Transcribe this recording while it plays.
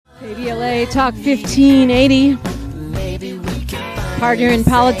BLMLA Talk 1580. Partner in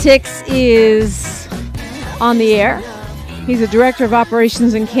Politics is on the air. He's a director of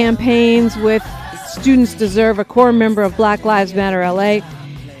operations and campaigns with Students Deserve, a core member of Black Lives Matter LA.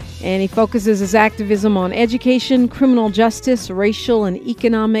 And he focuses his activism on education, criminal justice, racial and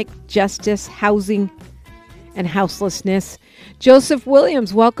economic justice, housing, and houselessness. Joseph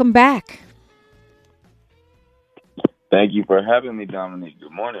Williams, welcome back. Thank you for having me, Dominique.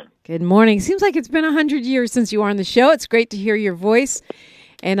 Good morning. Good morning. Seems like it's been 100 years since you were on the show. It's great to hear your voice.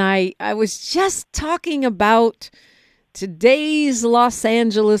 And I was just talking about today's Los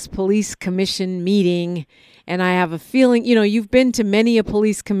Angeles Police Commission meeting. And I have a feeling, you've been to many a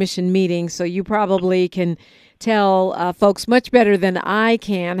police commission meeting, so you probably can tell folks much better than I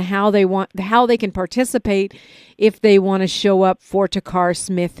can how they can participate if they want to show up for Takar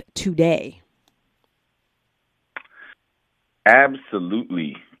Smith today.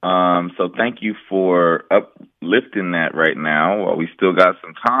 Absolutely. So thank you for uplifting that right now while we still got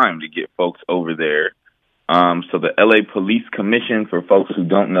some time to get folks over there. So the LA Police Commission, for folks who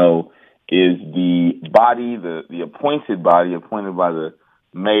don't know, is the body, the appointed body appointed by the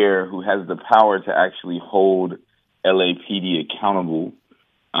mayor who has the power to actually hold LAPD accountable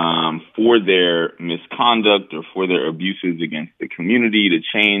for their misconduct or for their abuses against the community, to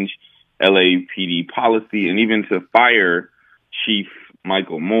change LAPD policy, and even to fire Chief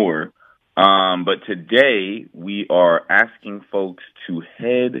Michael Moore. But today we are asking folks to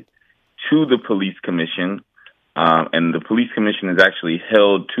head to the police commission. And the police commission is actually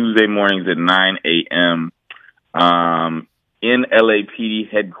held Tuesday mornings at 9 a.m. In LAPD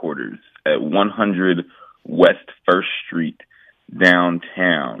headquarters at 100 West 1st Street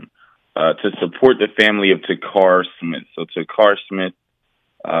downtown to support the family of Takar Smith. So Takar Smith,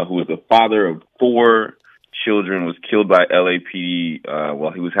 who is the father of 4 children, was killed by LAPD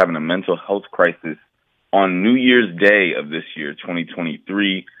while he was having a mental health crisis on New Year's Day of this year,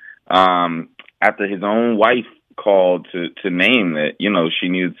 2023, after his own wife called to name that, she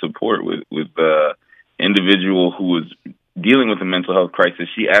needed support with the individual who was dealing with a mental health crisis.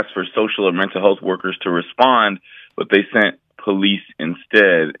 She asked for social or mental health workers to respond, but they sent police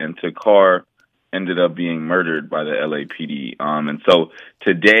instead, and Takar ended up being murdered by the LAPD. And so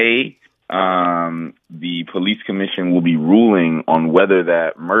today, the police commission will be ruling on whether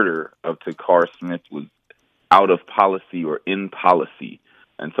that murder of Takar Smith was out of policy or in policy.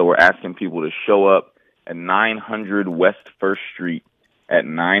 And so we're asking people to show up at 900 West 1st Street at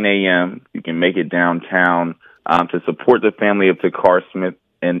 9 a.m. You can make it downtown to support the family of Takar Smith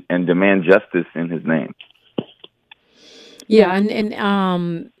and demand justice in his name. Yeah,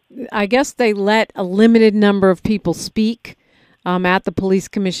 and I guess they let a limited number of people speak at the police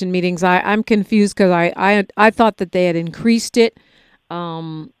commission meetings. I'm confused because I thought that they had increased it,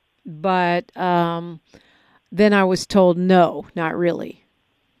 but then I was told no, not really.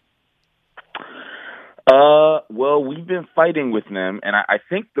 Well, we've been fighting with them, and I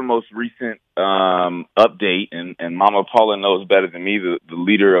think the most recent update, and Mama Paula knows better than me, the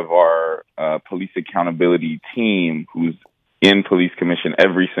leader of our police accountability team, who's in police commission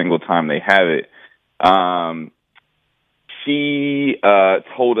every single time they have it, she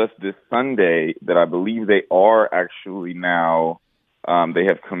told us this Sunday that I believe they are actually now, they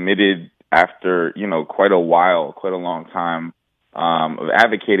have committed after, quite a while, quite a long time of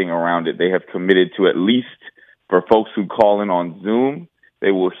advocating around it. They have committed to, at least for folks who call in on Zoom,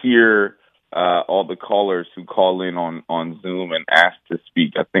 they will hear all the callers who call in on Zoom and ask to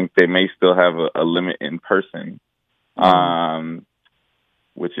speak. I think they may still have a limit in person,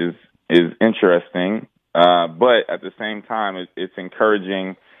 which is interesting. But at the same time, it's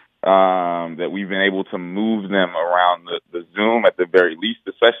encouraging that we've been able to move them around the Zoom at the very least,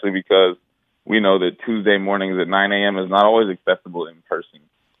 especially because we know that Tuesday mornings at 9 a.m. is not always accessible in person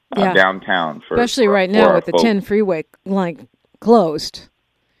downtown. Especially right now with the 10 freeway closed.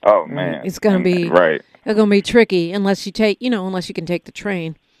 Oh man, it's going to be right. It's going to be tricky unless you take, unless you can take the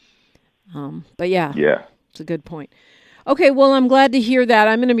train. But yeah, it's a good point. Okay, well, I'm glad to hear that.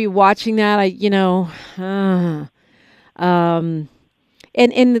 I'm going to be watching that. And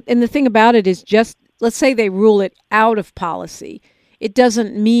the thing about it is, just let's say they rule it out of policy. It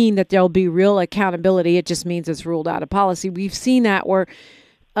doesn't mean that there'll be real accountability. It just means it's ruled out of policy. We've seen that where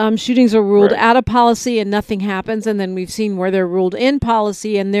shootings are ruled out of policy and nothing happens. And then we've seen where they're ruled in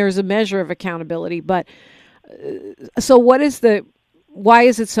policy and there's a measure of accountability. But so why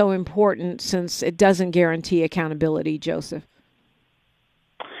is it so important, since it doesn't guarantee accountability, Joseph?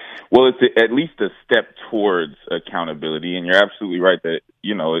 Well, it's at least a step towards accountability. And you're absolutely right that,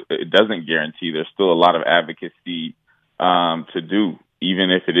 it doesn't guarantee. There's still a lot of advocacy to do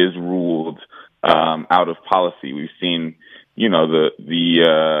even if it is ruled out of policy. We've seen,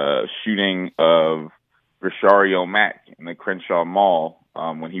 the shooting of Rishario Mack in the Crenshaw Mall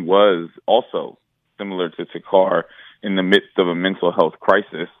when he was also similar to Takar in the midst of a mental health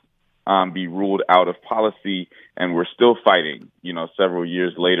crisis, be ruled out of policy, and we're still fighting, several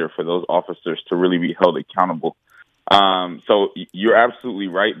years later for those officers to really be held accountable. So you're absolutely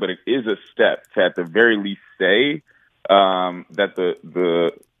right, but it is a step to at the very least say that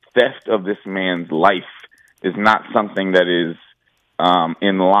the theft of this man's life is not something that is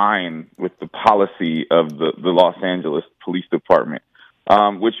in line with the policy of the Los Angeles Police Department,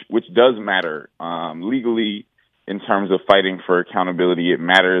 which does matter legally in terms of fighting for accountability. It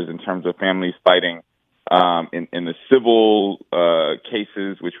matters in terms of families fighting in the civil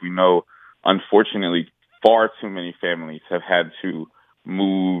cases, which we know, unfortunately, far too many families have had to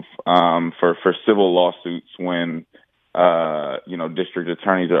move for civil lawsuits when district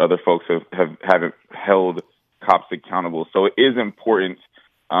attorneys or other folks haven't held cops accountable. So it is important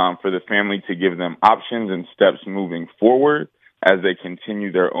for the family to give them options and steps moving forward as they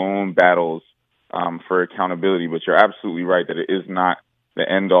continue their own battles for accountability. But you're absolutely right that it is not the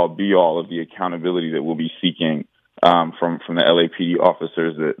end-all, be-all of the accountability that we'll be seeking from the LAPD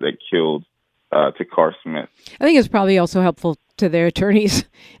officers that killed Takar Smith. I think it's probably also helpful to their attorneys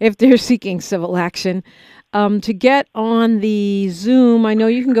if they're seeking civil action. To get on the Zoom, I know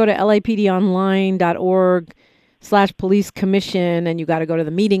you can go to lapdonline.org/police commission, and you got to go to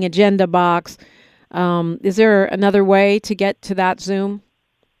the meeting agenda box. Is there another way to get to that Zoom?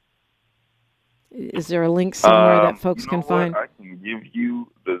 Is there a link somewhere that folks can find? I can give you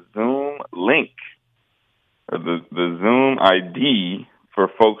the Zoom link, or the Zoom ID for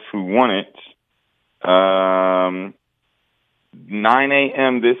folks who want it. 9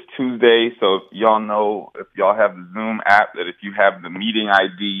 a.m. this Tuesday. So if y'all know, if y'all have the Zoom app, that if you have the meeting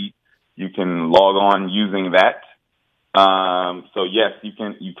ID, you can log on using that. So yes, you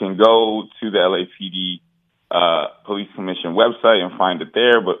can go to the LAPD Police Commission website and find it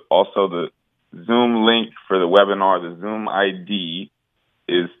there, but also the Zoom link for the webinar, the Zoom ID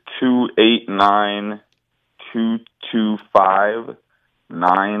is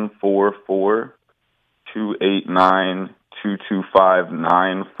 289-225-944,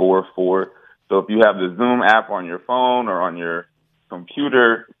 289-225-944. So if you have the Zoom app on your phone or on your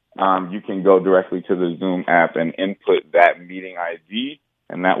computer, you can go directly to the Zoom app and input that meeting ID,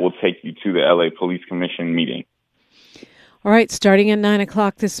 and that will take you to the LA Police Commission meeting. All right, starting at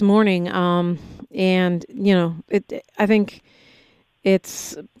 9:00 this morning. And, I think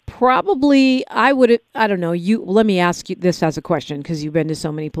it's probably, I don't know, let me ask you this as a question, because you've been to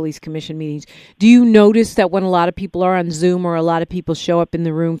so many police commission meetings. Do you notice that when a lot of people are on Zoom or a lot of people show up in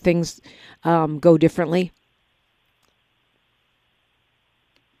the room, things go differently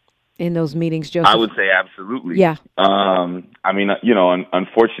in those meetings, Joseph? I would say absolutely. Yeah.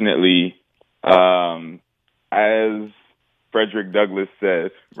 Unfortunately, as Frederick Douglass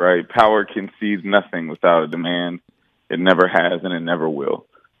said, right, power concedes nothing without a demand. It never has and it never will.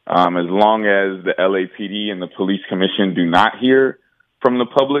 As long as the LAPD and the police commission do not hear from the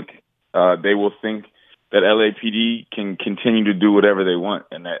public, they will think that LAPD can continue to do whatever they want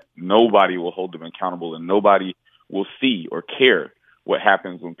and that nobody will hold them accountable and nobody will see or care what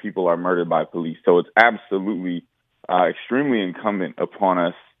happens when people are murdered by police. So it's absolutely extremely incumbent upon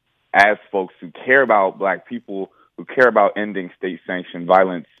us as folks who care about Black people, who care about ending state-sanctioned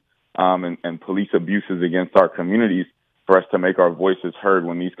violence and police abuses against our communities, for us to make our voices heard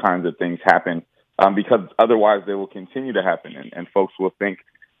when these kinds of things happen, because otherwise they will continue to happen, and folks will think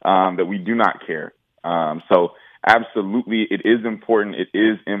that we do not care. So absolutely, it is important, it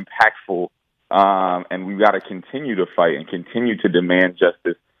is impactful, and we've got to continue to fight and continue to demand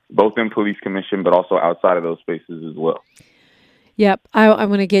justice, both in police commission, but also outside of those spaces as well. Yep. I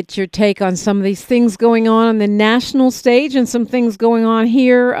want to get your take on some of these things going on the national stage and some things going on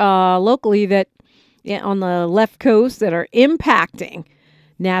here locally that on the left coast that are impacting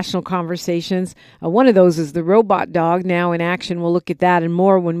national conversations. One of those is the robot dog now in action. We'll look at that and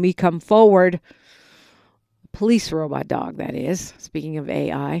more when we come forward. Police robot dog, that is. Speaking of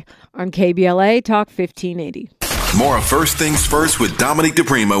AI, on KBLA Talk 1580. More of First Things First with Dominique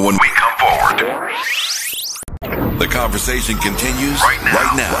DePrima when we come forward. The conversation continues right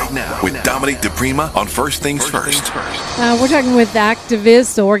now with Dominique DePrima on First Things First. We're talking with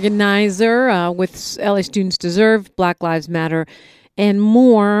activist, organizer with LA Students Deserve, Black Lives Matter, and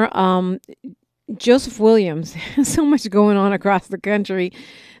more. Joseph Williams. So much going on across the country.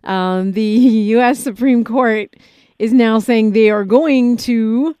 The U.S. Supreme Court is now saying they are going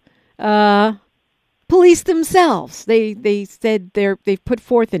to police themselves. They said they've put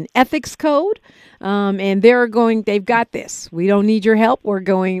forth an ethics code, and they've got this. We don't need your help.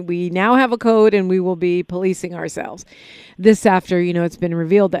 We now have a code, and we will be policing ourselves. This after, it's been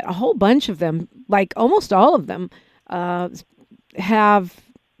revealed that a whole bunch of them, like almost all of them, have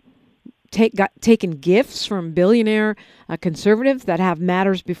taken gifts from billionaire conservatives that have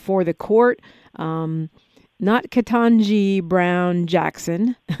matters before the court. Not Ketanji Brown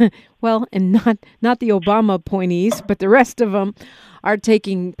Jackson, well, and not the Obama appointees, but the rest of them are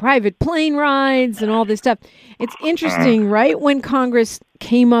taking private plane rides and all this stuff. It's interesting, right? When Congress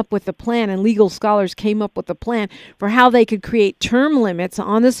came up with a plan and legal scholars came up with a plan for how they could create term limits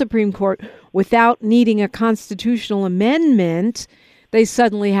on the Supreme Court without needing a constitutional amendment, they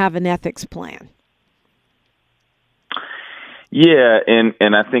suddenly have an ethics plan. Yeah,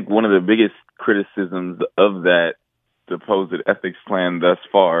 and I think one of the biggest criticisms of that supposed ethics plan thus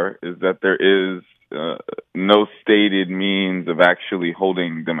far is that there is no stated means of actually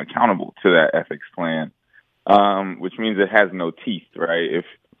holding them accountable to that ethics plan, which means it has no teeth, right? If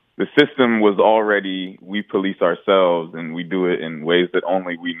the system was already we police ourselves and we do it in ways that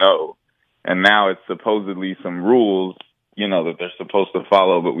only we know, and now it's supposedly some rules, that they're supposed to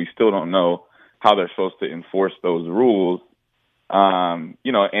follow, but we still don't know how they're supposed to enforce those rules.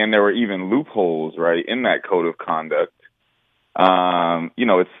 And there were even loopholes, right, in that code of conduct.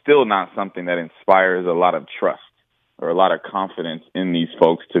 It's still not something that inspires a lot of trust or a lot of confidence in these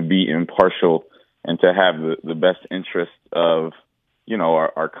folks to be impartial and to have the best interest of,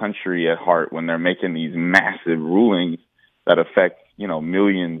 our country at heart when they're making these massive rulings that affect,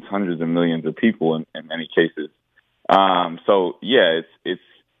 millions, hundreds of millions of people in many cases. It's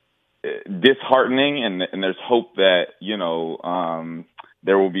disheartening, and there's hope that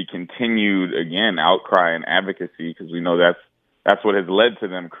there will be continued outcry and advocacy, because we know that's what has led to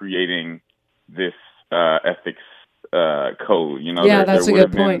them creating this ethics code. That's a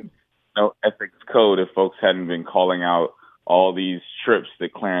good point. No ethics code if folks hadn't been calling out all these trips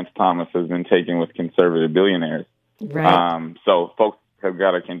that Clarence Thomas has been taking with conservative billionaires. Right. So folks have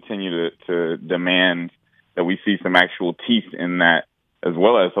got to continue to demand that we see some actual teeth in that, as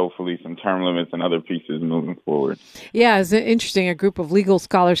well as hopefully some term limits and other pieces moving forward. Yeah, it's interesting. A group of legal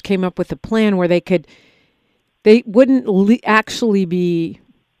scholars came up with a plan where they wouldn't actually be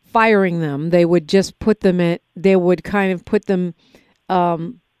firing them. They would just put them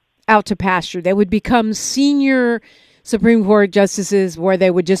out to pasture. They would become senior Supreme Court justices, where they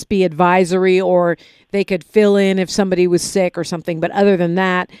would just be advisory, or they could fill in if somebody was sick or something. But other than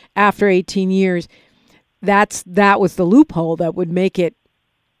that, after 18 years, that was the loophole that would make it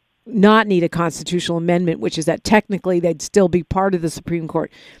not need a constitutional amendment, which is that technically they'd still be part of the Supreme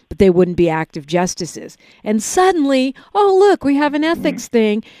Court, but they wouldn't be active justices. And suddenly, oh, look, we have an ethics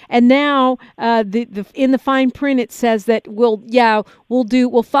thing. And now in the fine print, it says that we'll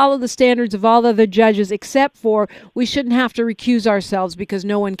follow the standards of all other judges, except for we shouldn't have to recuse ourselves because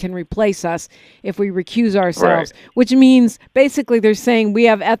no one can replace us if we recuse ourselves, right. Which means basically they're saying we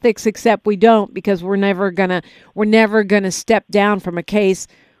have ethics except we don't, because we're never gonna step down from a case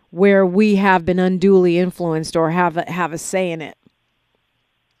where we have been unduly influenced or have a say in it.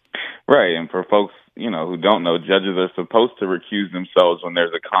 Right, and for folks, who don't know, judges are supposed to recuse themselves when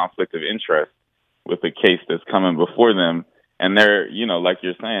there's a conflict of interest with a case that's coming before them. And they're, like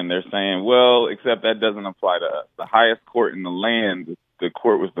you're saying, they're saying, well, except that doesn't apply to us. The highest court in the land, the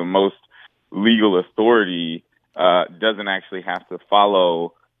court with the most legal authority, doesn't actually have to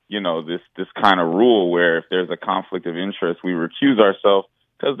follow, this kind of rule where if there's a conflict of interest, we recuse ourselves,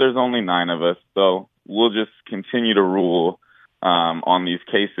 because there's only 9 of us, so we'll just continue to rule on these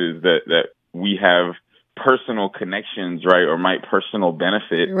cases that we have personal connections, right, or might personally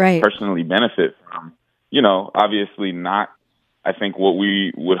benefit from. Obviously not, I think, what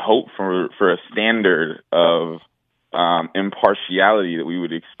we would hope for a standard of impartiality that we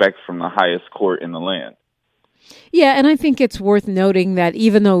would expect from the highest court in the land. Yeah, and I think it's worth noting that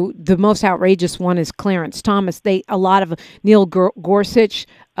even though the most outrageous one is Clarence Thomas, a lot of Neil Gorsuch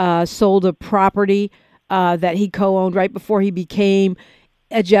sold a property that he co-owned right before he became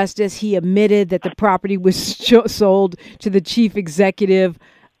a justice. He admitted that the property was sold to the chief executive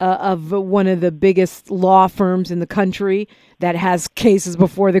of one of the biggest law firms in the country that has cases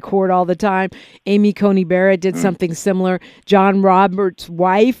before the court all the time. Amy Coney Barrett did something similar. John Roberts'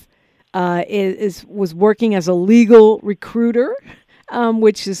 wife was working as a legal recruiter,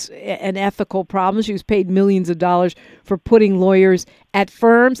 which is an ethical problem. She was paid millions of dollars for putting lawyers at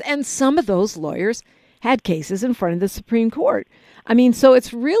firms, and some of those lawyers had cases in front of the Supreme Court. I mean, so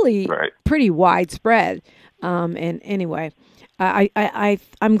it's really pretty widespread. And anyway,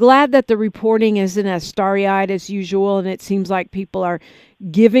 I'm glad that the reporting isn't as starry-eyed as usual, and it seems like people are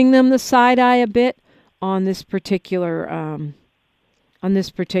giving them the side eye a bit on this particular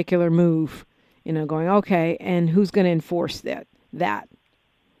move. Going, okay, and who's going to enforce that?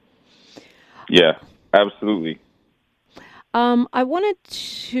 Yeah, absolutely. I wanted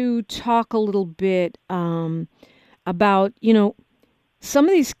to talk a little bit about, some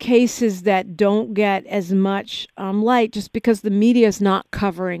of these cases that don't get as much light just because the media is not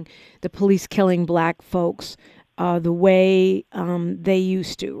covering the police killing black folks the way they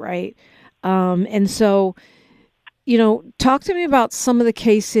used to, right? And so, talk to me about some of the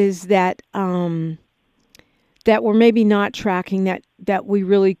cases that that we're maybe not tracking that we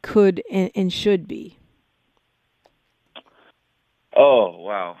really could and should be. Oh,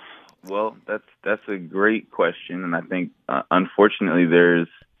 wow. Well, that's a great question, and I think unfortunately there's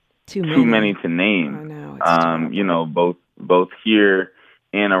too many to name. I know. It's both here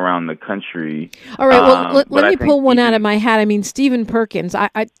and around the country. All right. Well, let me pull one out of my hat. I mean, Stephen Perkins.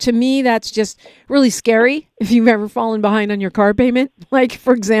 To me, that's just really scary. If you've ever fallen behind on your car payment, like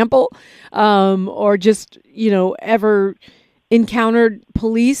for example, or just ever encountered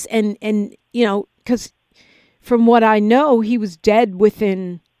police, and because from what I know, he was dead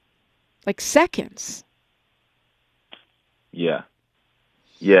within like seconds. Yeah,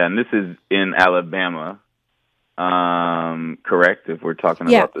 and this is in Alabama. Correct? If we're talking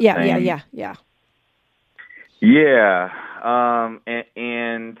about the same. Yeah.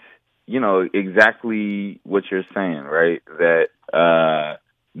 And exactly what you're saying, right? That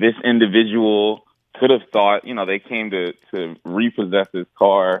this individual could have thought, they came to repossess his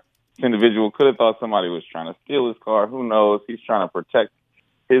car. This individual could have thought somebody was trying to steal his car. Who knows? He's trying to protect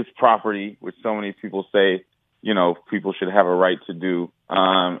his property, which so many people say, people should have a right to do.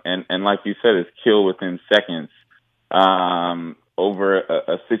 And like you said, is killed within seconds. Over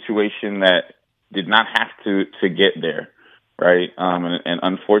a situation that did not have to get there, right? And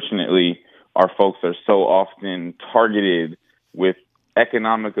unfortunately, our folks are so often targeted with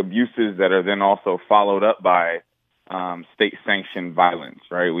economic abuses that are then also followed up by state-sanctioned violence,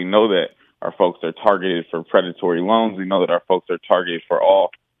 right? We know that our folks are targeted for predatory loans. We know that our folks are targeted for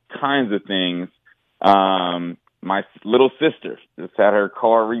all kinds of things. My little sister just had her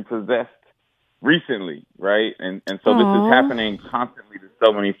car repossessed recently, right? And so this is happening constantly to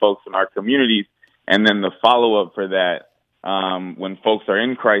so many folks in our communities. And then the follow-up for that, when folks are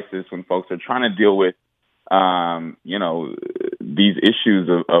in crisis, when folks are trying to deal with, these issues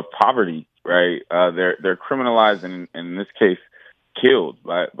of poverty, right? They're criminalized and in this case, killed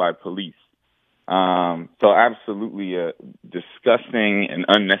by police. So absolutely a disgusting and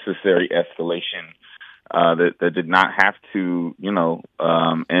unnecessary escalation that did not have to,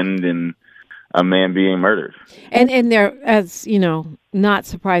 end in a man being murdered. And they're, as not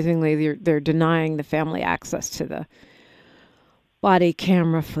surprisingly, they're denying the family access to the body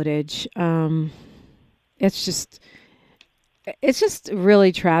camera footage. It's just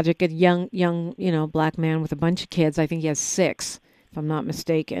really tragic. A young, black man with a bunch of kids. I think he has 6, if I'm not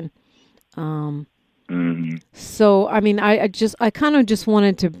mistaken. So, I mean, I kind of just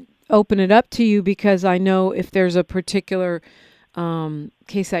wanted to open it up to you because I know if there's a particular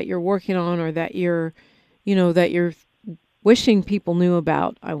case that you're working on or that you're wishing people knew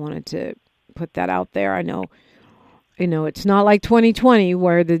about, I wanted to put that out there. I know, it's not like 2020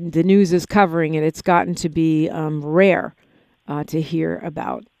 where the news is covering it. It's gotten to be rare to hear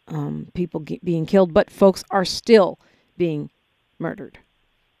about people being killed, but folks are still being murdered.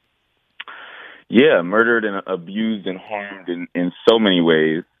 Yeah, murdered and abused and harmed in so many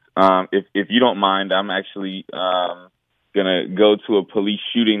ways. If you don't mind, I'm actually gonna go to a police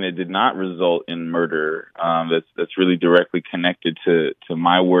shooting that did not result in murder. That's really directly connected to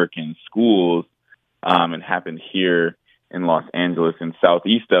my work in schools. And happened here in Los Angeles in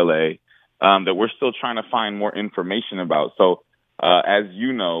Southeast LA. That we're still trying to find more information about. So, as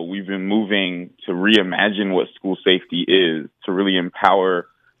you know, we've been moving to reimagine what school safety is, to really empower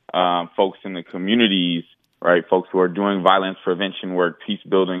folks in the communities, right? Folks who are doing violence prevention work, peace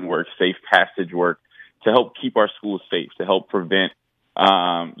building work, safe passage work, to help keep our schools safe, to help prevent,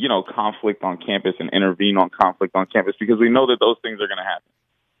 conflict on campus and intervene on conflict on campus, because we know that those things are going to happen.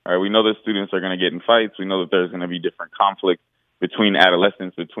 All right, we know that students are going to get in fights. We know that there's going to be different conflict between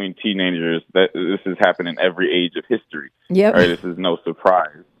adolescents, between teenagers. That this has happened in every age of history. Yep. Right, this is no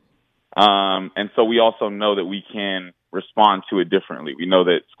surprise. And so we also know that we can respond to it differently. We know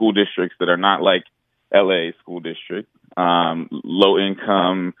that school districts that are not like LA school district, low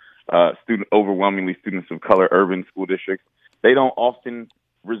income, overwhelmingly students of color, urban school districts, they don't often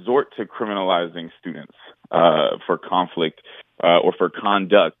resort to criminalizing students for conflict or for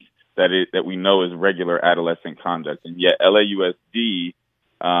conduct that we know is regular adolescent conduct. And yet LAUSD,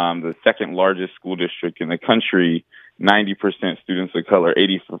 the second largest school district in the country, 90% students of color,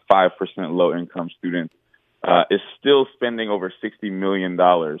 85% low-income students, is still spending over $60 million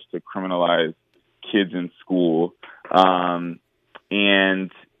to criminalize kids in school.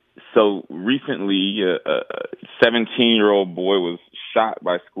 And so recently, a 17-year-old boy was shot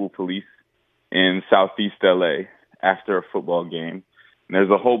by school police in Southeast LA after a football game. And there's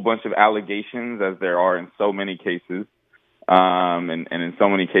a whole bunch of allegations, as there are in so many cases. And in so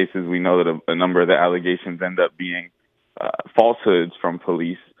many cases, we know that a number of the allegations end up being falsehoods from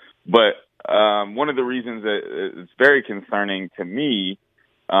police. But one of the reasons that it's very concerning to me,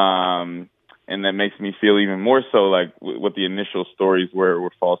 and that makes me feel even more so like what the initial stories were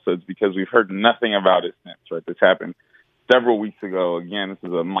falsehoods, because we've heard nothing about it since, right? This happened several weeks ago. Again, this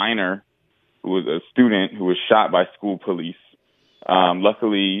is a minor who was a student who was shot by school police.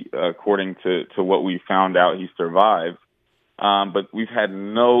 Luckily, according to what we found out, he survived. But we've had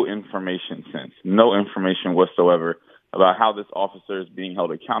no information since, no information whatsoever about how this officer is being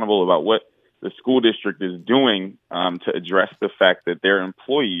held accountable, about what the school district is doing to address the fact that their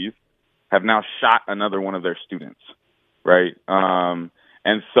employees have now shot another one of their students, right?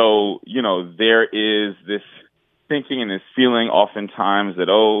 And so, there is this thinking and this feeling oftentimes that,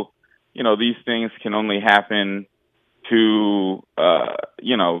 these things can only happen to,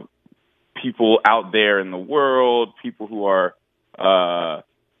 people out there in the world, people who are,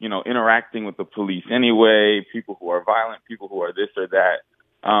 interacting with the police anyway, people who are violent, people who are this or that.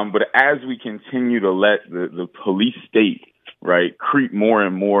 But as we continue to let the police state, right, creep more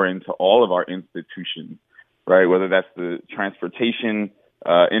and more into all of our institutions, right, whether that's the transportation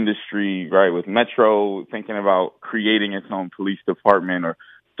industry, right, with Metro thinking about creating its own police department, or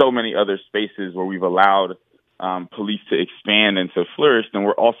so many other spaces where we've allowed police to expand and to flourish, then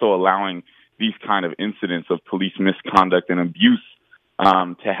we're also allowing these kind of incidents of police misconduct and abuse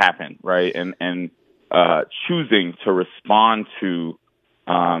to happen, right, and choosing to respond to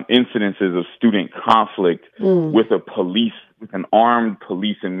incidences of student conflict with an armed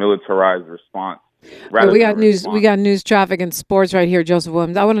police and militarized response. Well, we got news, traffic, and sports right here, Joseph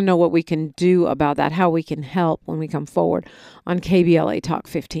Williams. I want to know what we can do about that, how we can help when we come forward on KBLA Talk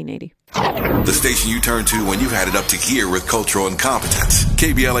 1580. The station you turn to when you've had it up to gear with cultural incompetence.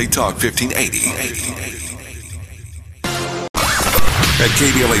 KBLA Talk 1580. At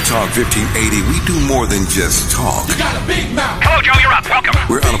KBLA Talk 1580, we do more than just talk. You got a big mouth. Hello, Joe, you're up. Welcome.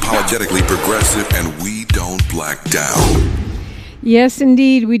 We're unapologetically progressive, and we don't black down. Yes,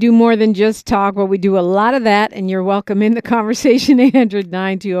 indeed. We do more than just talk, but we do a lot of that, and you're welcome in the conversation.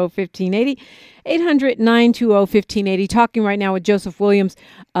 800-920-1580. 800-920-1580. Talking right now with Joseph Williams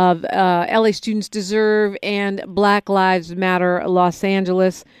of LA Students Deserve and Black Lives Matter Los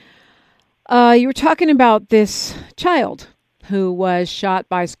Angeles. You were talking about this child who was shot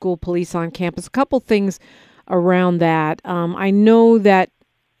by school police on campus. A couple things around that. I know that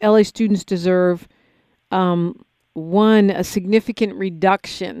LA Students Deserve won a significant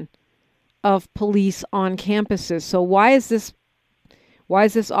reduction of police on campuses. So why is this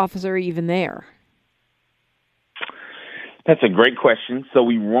officer even there? That's a great question. So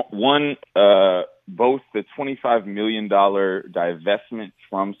we won both the $25 million divestment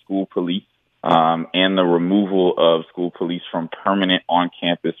from school police and the removal of school police from permanent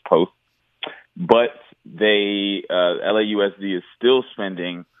on-campus posts. But LAUSD is still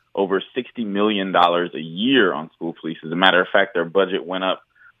spending over $60 million a year on school police. As a matter of fact, their budget went up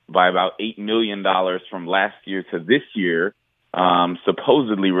by about $8 million from last year to this year,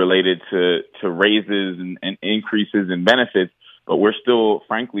 supposedly related to raises and increases in benefits. But we're still,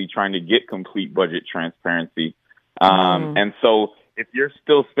 frankly, trying to get complete budget transparency. And so if you're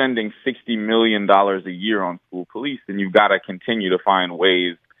still spending $60 million a year on school police, then you've got to continue to find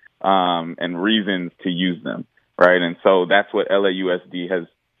ways and reasons to use them, right? And so that's what LAUSD has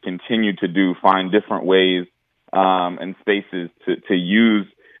continued to do, find different ways and spaces to use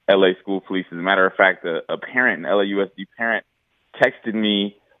LA school police. As a matter of fact, a parent, an LAUSD parent, texted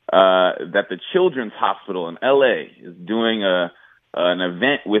me that the Children's Hospital in LA is doing an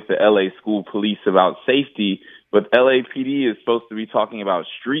event with the LA school police about safety, but LAPD is supposed to be talking about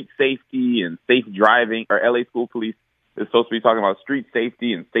street safety and safe driving, or LA school police is supposed to be talking about street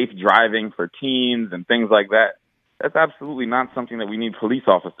safety and safe driving for teens and things like that. That's absolutely not something that we need police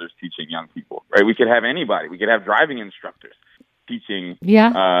officers teaching young people, right? We could have anybody. We could have driving instructors teaching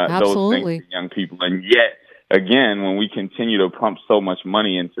those things to young people. And yet, again, when we continue to pump so much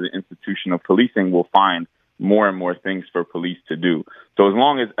money into the institution of policing, we'll find more and more things for police to do. So as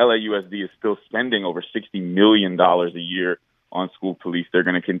long as LAUSD is still spending over $60 million a year on school police. They're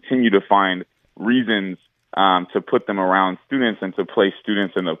going to continue to find reasons to put them around students and to place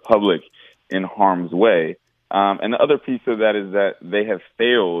students in the public in harm's way. And the other piece of that is that they have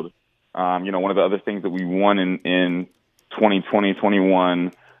failed. One of the other things that we won in 2020,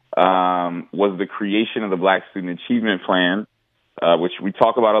 21 was the creation of the Black Student Achievement Plan, which we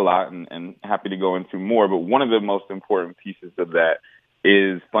talk about a lot and happy to go into more. But one of the most important pieces of that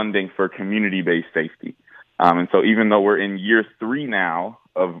is funding for community-based safety. And so even though we're in year 3 now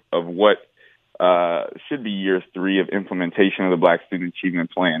of what should be year 3 of implementation of the Black Student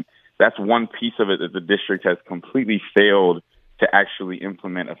Achievement Plan, that's one piece of it that the district has completely failed to actually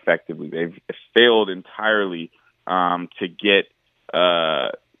implement effectively. They've failed entirely to get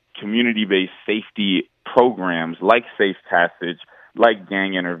community-based safety programs like safe passage, like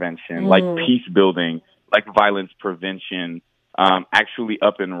gang intervention, like peace building, like violence prevention, actually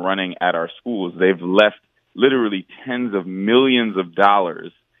up and running at our schools. They've left literally tens of millions of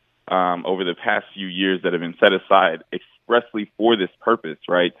dollars over the past few years that have been set aside expressly for this purpose,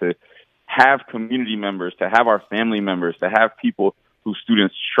 right? To have community members, to have our family members, to have people who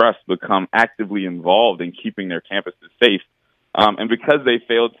students trust become actively involved in keeping their campuses safe. And because they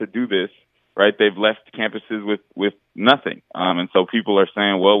failed to do this, right, they've left campuses with nothing. And so people are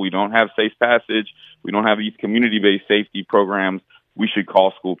saying, well, we don't have safe passage. We don't have these community-based safety programs. We should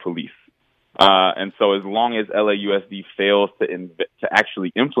call school police. And so as long as LAUSD fails to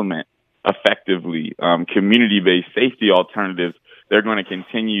actually implement effectively community-based safety alternatives, they're going to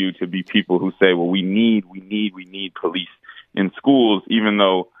continue to be people who say, well, we need police in schools, even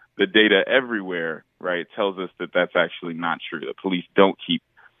though the data everywhere, right, tells us that that's actually not true. The police don't keep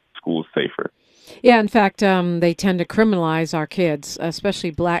schools safer. Yeah, in fact, they tend to criminalize our kids,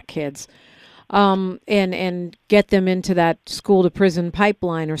 especially black kids, and get them into that school to prison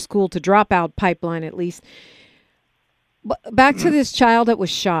pipeline or school to dropout pipeline, at least. Back to this child that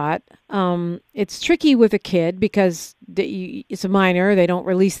was shot. It's tricky with a kid because it's a minor. They don't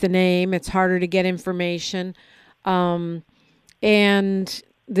release the name. It's harder to get information. And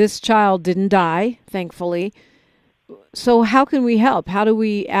this child didn't die, thankfully. So how can we help? How do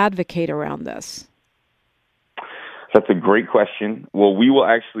we advocate around this? That's a great question. Well, we will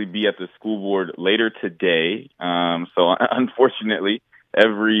actually be at the school board later today. So unfortunately,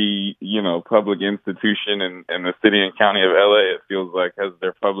 every, public institution in the city and county of LA, it feels like, has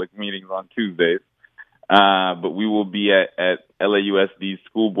their public meetings on Tuesdays. But we will be at LAUSD's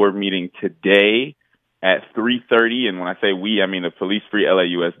school board meeting today at 3:30. And when I say we, I mean the Police Free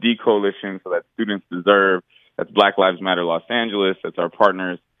LAUSD Coalition. So that's Students Deserve. That's Black Lives Matter Los Angeles. That's our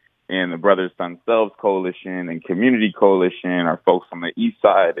partners in the Brothers Sons Selves Coalition and Community Coalition, our folks on the East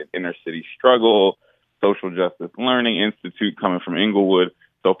Side at Inner City Struggle, Social Justice Learning Institute coming from Inglewood.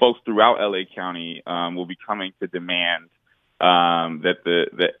 So folks throughout LA County will be coming to demand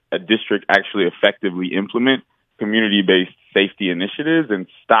that a district actually effectively implement community-based safety initiatives and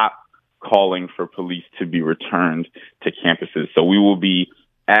stop calling for police to be returned to campuses. So we will be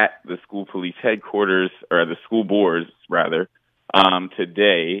at the school police headquarters, or the school boards rather,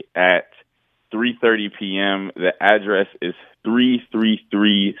 today at 3:30 p.m. The address is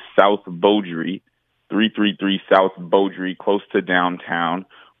 333 South Beaudry, 333 South Beaudry, close to downtown.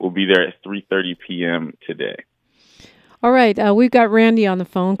 We'll be there at 3:30 p.m. today. All right. We've got Randy on the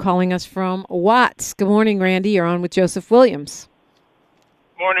phone calling us from Watts. Good morning, Randy. You're on with Joseph Williams.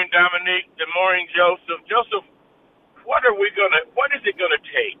 Morning, Dominique. Good morning, Joseph. Joseph, what is it gonna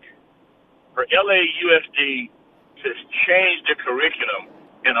take for LAUSD to change the curriculum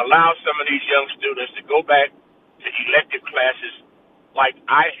and allow some of these young students to go back to elective classes like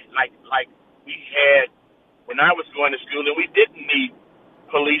we had when I was going to school, and we didn't need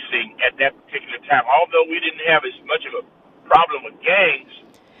policing at that particular time, although we didn't have as much of a problem with gangs.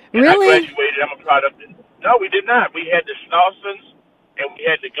 And Really? I graduated. I'm a product. No, we did not. We had the Snawsons. And we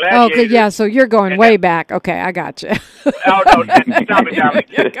had the Gladiators. Oh, good. Yeah, so you're going way back. Okay, I got you. No, stop it, Dominic.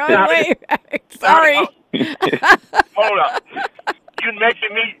 You're going way back. Sorry. Hold up. You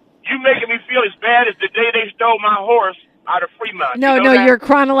making me feel as bad as the day they stole my horse out of Fremont. No, you're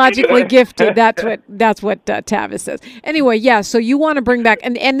chronologically gifted. That's what Tavis says. Anyway, yeah, so you want to bring back,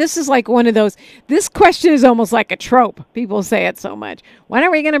 and this is like one of those, this question is almost like a trope. People say it so much. When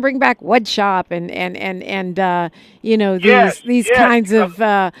are we going to bring back wood shop and these kinds of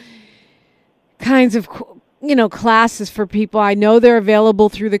classes for people? I know they're available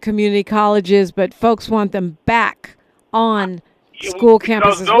through the community colleges, but folks want them back on school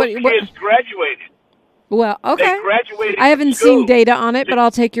campuses. Those kids graduated. Well, okay. They graduated I haven't seen data on it, but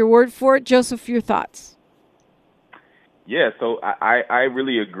I'll take your word for it. Joseph, your thoughts? Yeah, so I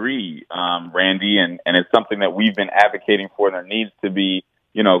really agree, Randy, and it's something that we've been advocating for. And there needs to be,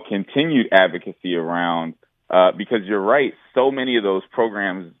 continued advocacy around, because you're right. So many of those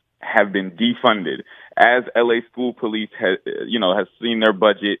programs have been defunded as LA School Police has seen their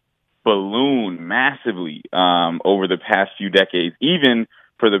budget balloon massively, over the past few decades. Even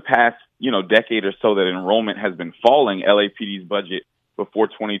for the past, decade or so that enrollment has been falling, LAPD's budget before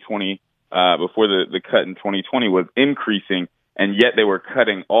 2020, before the cut in 2020 was increasing, and yet they were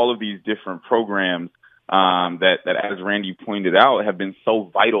cutting all of these different programs that, as Randy pointed out, have been so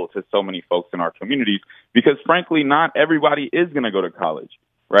vital to so many folks in our communities, because frankly, not everybody is going to go to college,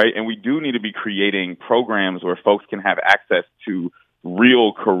 right? And we do need to be creating programs where folks can have access to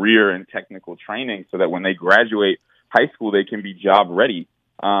real career and technical training so that when they graduate high school, they can be job ready.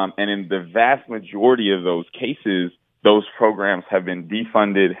 And in the vast majority of those cases, those programs have been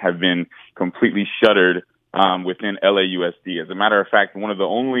defunded, have been completely shuttered within LAUSD. As a matter of fact, one of the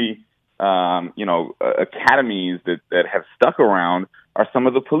only academies that have stuck around are some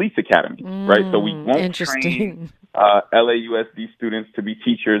of the police academies, right? So we won't train LAUSD students to be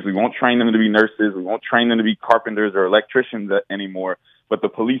teachers. We won't train them to be nurses. We won't train them to be carpenters or electricians anymore. But the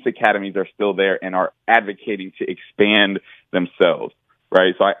police academies are still there and are advocating to expand themselves.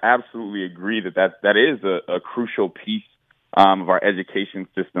 Right. So I absolutely agree that is a crucial piece of our education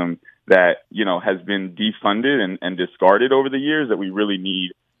system that, has been defunded and discarded over the years that we really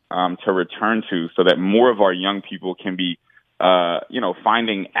need to return to, so that more of our young people can be,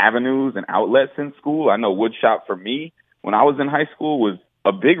 finding avenues and outlets in school. I know woodshop for me when I was in high school was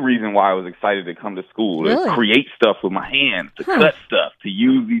a big reason why I was excited to come to school, to create stuff with my hands, to cut stuff, to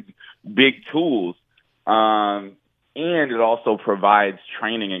use these big tools. And it also provides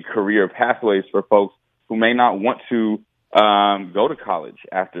training and career pathways for folks who may not want to go to college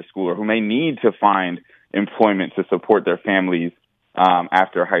after school, or who may need to find employment to support their families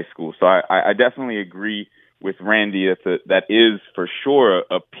after high school. So I definitely agree with Randy that is for sure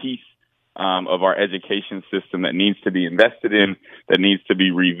a piece of our education system that needs to be invested in, that needs to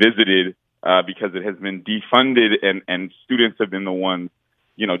be revisited, because it has been defunded, and students have been the ones,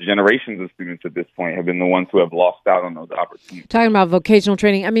 generations of students at this point have been the ones who have lost out on those opportunities. Talking about vocational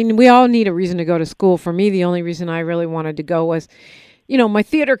training, I mean, we all need a reason to go to school. For me, the only reason I really wanted to go was, my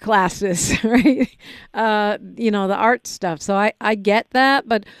theater classes, right? The art stuff. So I get that,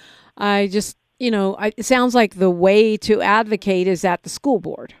 but I just, it sounds like the way to advocate is at the school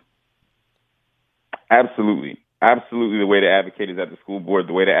board. Absolutely. Absolutely. The way to advocate is at the school board.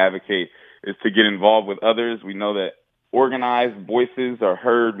 The way to advocate is to get involved with others. We know that organized voices are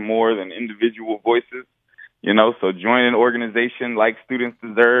heard more than individual voices, so join an organization like Students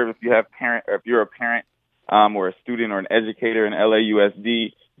Deserve. If you're a parent or a student or an educator in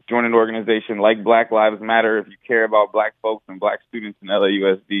LAUSD, join an organization like Black Lives Matter. If you care about Black folks and Black students in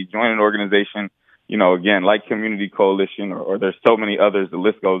LAUSD, join an organization, again, like Community Coalition, or there's so many others, the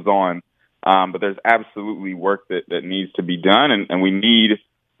list goes on. But there's absolutely work that needs to be done, and we need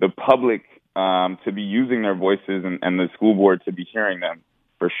the public to be using their voices, and the school board to be hearing them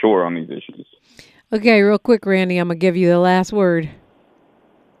for sure on these issues. Okay, real quick, Randy, I'm going to give you the last word.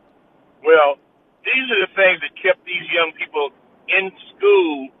 Well, these are the things that kept these young people in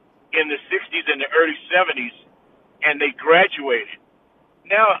school in the 60s and the early 70s, and they graduated.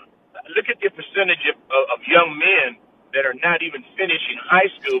 Now, look at the percentage of young men that are not even finishing high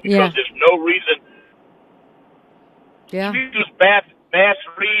school because there's no reason. Yeah. Bass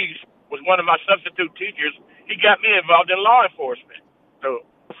Reeves was one of my substitute teachers. He got me involved in law enforcement. So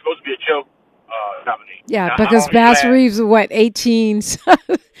it's supposed to be a joke, Dominique. Yeah, now, because Bass Reeves was 18,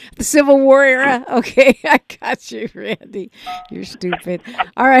 the Civil War era? Okay, I got you, Randy. You're stupid.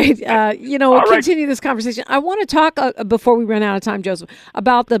 All right, we'll continue this conversation. I want to talk, before we run out of time, Joseph,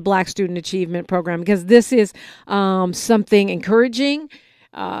 about the Black Student Achievement Program, because this is something encouraging,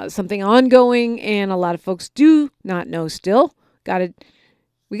 something ongoing, and a lot of folks do not know still.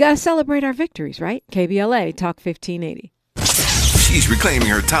 We got to celebrate our victories, right? KBLA, Talk 1580. She's reclaiming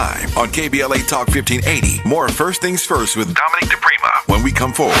her time on KBLA Talk 1580. More First Things First with Dominique DePrima when we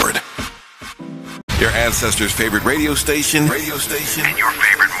come forward. Your ancestors' favorite radio station, and your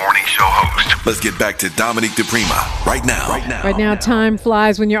favorite morning show host. Let's get back to Dominique DePrima right now. Time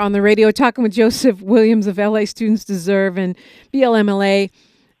flies when you're on the radio. Talking with Joseph Williams of LA Students Deserve and BLMLA.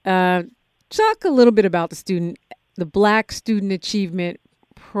 Talk a little bit about the Black Student Achievement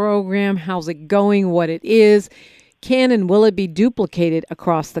Program. How's it going? What it is? Can and will it be duplicated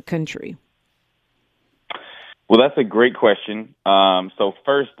across the country? Well, that's a great question. So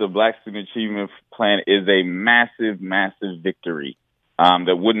first, the Black Student Achievement Plan is a massive, massive victory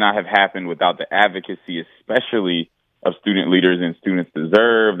that would not have happened without the advocacy, especially of student leaders in Students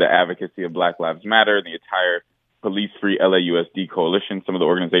Deserve, the advocacy of Black Lives Matter, the entire police-free LAUSD coalition, some of the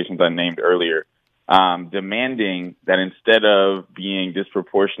organizations I named earlier, demanding that instead of being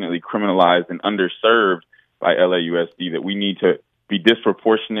disproportionately criminalized and underserved by LAUSD, that we need to be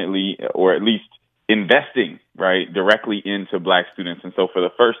disproportionately, or at least investing, right, directly into Black students. And so for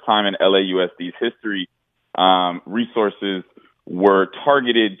the first time in LAUSD's history, resources were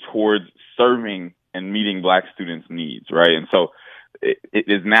targeted towards serving and meeting Black students' needs, right? And so it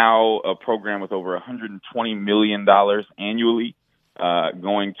is now a program with over $120 million annually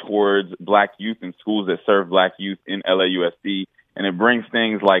going towards Black youth and schools that serve Black youth in LAUSD. And it brings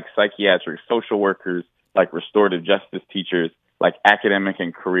things like psychiatric social workers, like restorative justice teachers, like academic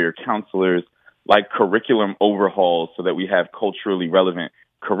and career counselors, like curriculum overhauls so that we have culturally relevant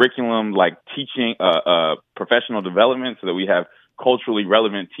curriculum, like teaching, professional development so that we have culturally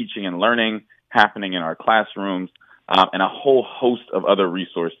relevant teaching and learning happening in our classrooms, and a whole host of other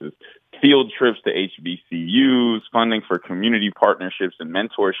resources. Field trips to HBCUs, funding for community partnerships and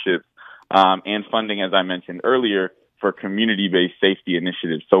mentorships, and funding, as I mentioned earlier, for community-based safety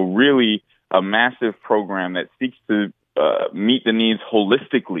initiatives. So really a massive program that seeks to meet the needs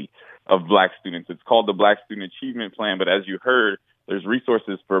holistically of Black students. It's called the Black Student Achievement Plan, but as you heard, there's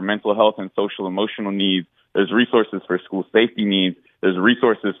resources for mental health and social emotional needs. There's resources for school safety needs. There's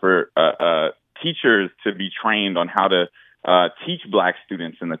resources for teachers to be trained on how to teach Black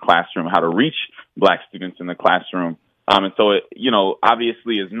students in the classroom, how to reach Black students in the classroom. And so it,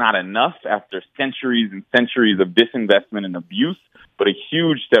 obviously is not enough after centuries and centuries of disinvestment and abuse, but a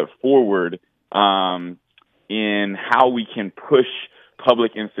huge step forward in how we can push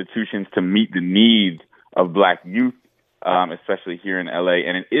public institutions to meet the needs of Black youth, especially here in LA.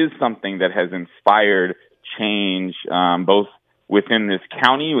 And it is something that has inspired change, both within this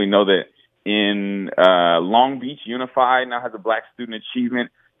county. We know that in Long Beach, Unified now has a Black Student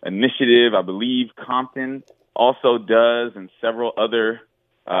Achievement Initiative. I believe Compton also does, and several other,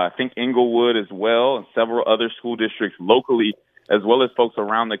 I think Inglewood as well, and several other school districts locally, as well as folks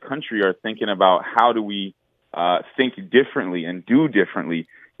around the country, are thinking about how do we think differently and do differently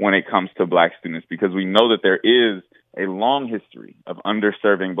when it comes to Black students, because we know that there is a long history of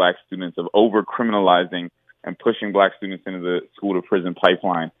underserving Black students, of over-criminalizing and pushing Black students into the school-to-prison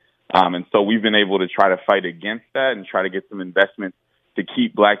pipeline. And so we've been able to try to fight against that and try to get some investment to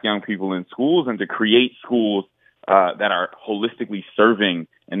keep Black young people in schools and to create schools that are holistically serving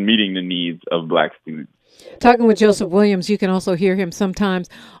and meeting the needs of Black students. Talking with Joseph Williams, you can also hear him sometimes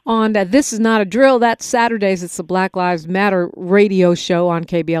on This Is Not a Drill. That's Saturdays. It's the Black Lives Matter radio show on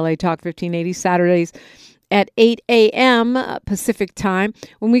KBLA Talk 1580, Saturdays at 8 a.m. Pacific time.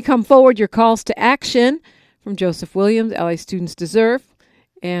 When we come forward, your calls to action from Joseph Williams, LA Students Deserve,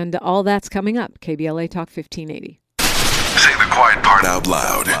 and all that's coming up. KBLA Talk 1580. Say the quiet part out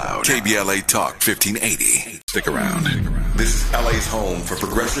loud. KBLA Talk 1580. Stick around. This is LA's home for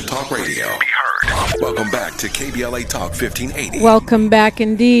progressive talk radio. Be heard. Welcome back to KBLA Talk 1580. Welcome back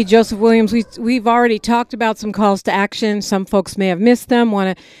indeed. Joseph Williams, we've already talked about some calls to action. Some folks may have missed them,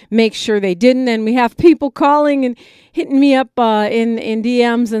 want to make sure they didn't. And we have people calling and hitting me up in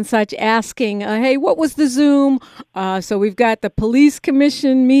DMs and such asking, hey, what was the Zoom? So we've got the police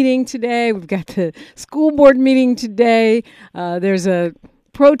commission meeting today. We've got the school board meeting today. There's a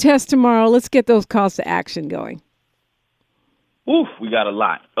protest tomorrow. Let's get those calls to action going. Oof, we got a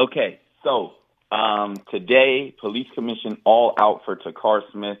lot. Okay, so today, Police Commission all out for Takar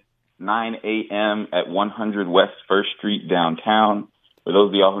Smith, 9 a.m. at 100 West 1st Street downtown. For those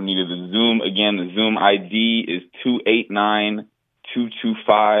of y'all who needed the Zoom, again, the Zoom ID is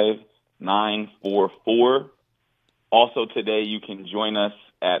 289-225-944. Also today, you can join us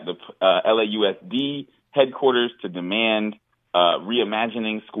at the LAUSD headquarters to demand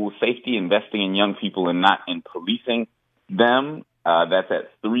reimagining school safety, investing in young people and not in policing them. That's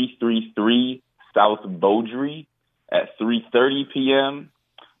at 333 South Beaudry at 3:30 p.m.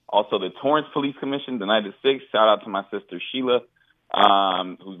 Also, the Torrance Police Commission, the night at 6. Shout out to my sister Sheila,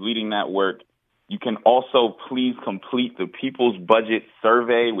 who's leading that work. You can also please complete the People's Budget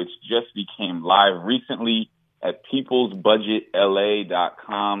Survey, which just became live recently at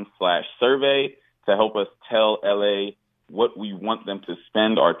peoplesbudgetla.com/survey to help us tell LA what we want them to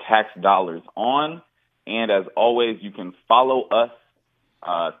spend our tax dollars on. And as always, you can follow us,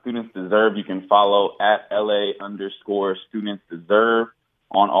 Students Deserve. You can follow at LA_Students Deserve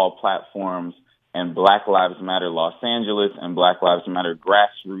on all platforms, and Black Lives Matter Los Angeles and Black Lives Matter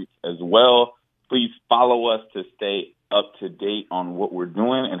Grassroots as well. Please follow us to stay up to date on what we're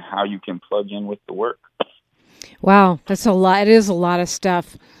doing and how you can plug in with the work. Wow, that's a lot. It is a lot of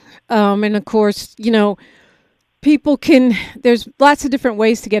stuff. And of course, there's lots of different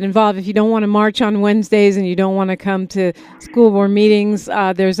ways to get involved. If you don't want to march on Wednesdays and you don't want to come to school board meetings,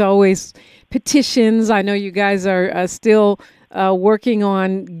 there's always petitions. I know you guys are still working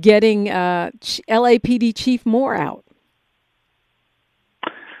on getting LAPD Chief Moore out.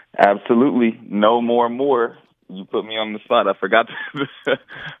 Absolutely. No more. You put me on the spot. I forgot the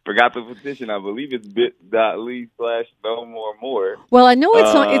petition. I believe it's bit.ly/no more. Well, I know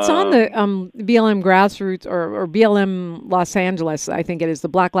it's on the BLM grassroots or BLM Los Angeles. I think it is the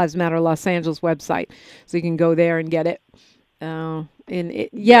Black Lives Matter Los Angeles website, so you can go there and get it. So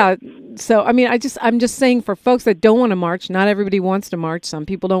I mean, I'm just saying, for folks that don't want to march, not everybody wants to march. Some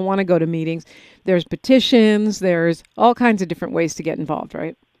people don't want to go to meetings. There's petitions. There's all kinds of different ways to get involved,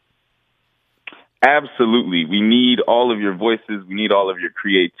 right? Absolutely. We need all of your voices. We need all of your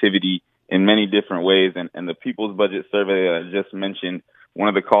creativity in many different ways. And the People's Budget Survey that I just mentioned, one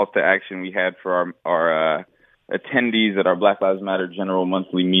of the calls to action we had for our attendees at our Black Lives Matter General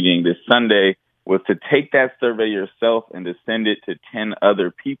Monthly meeting this Sunday was to take that survey yourself and to send it to 10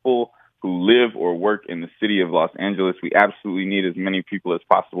 other people who live or work in the city of Los Angeles. We absolutely need as many people as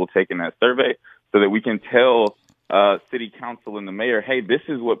possible taking that survey so that we can tell city council and the mayor, hey, this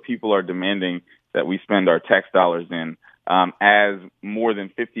is what people are demanding that we spend our tax dollars in, as more than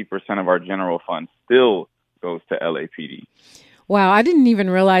 50% of our general fund still goes to LAPD. Wow, I didn't even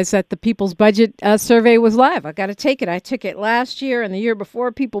realize that the People's Budget Survey was live. I got to take it. I took it last year and the year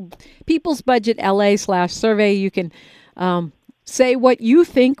before. People's Budget LA/survey. You can say what you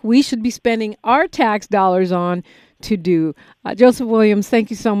think we should be spending our tax dollars on to do. Joseph Williams, thank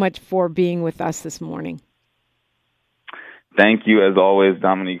you so much for being with us this morning. Thank you, as always,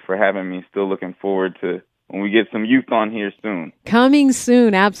 Dominique, for having me. Still looking forward to when we get some youth on here soon. Coming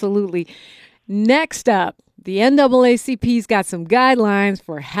soon, absolutely. Next up, the NAACP's got some guidelines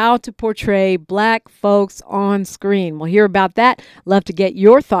for how to portray Black folks on screen. We'll hear about that. Love to get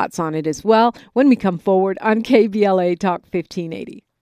your thoughts on it as well when we come forward on KBLA Talk 1580.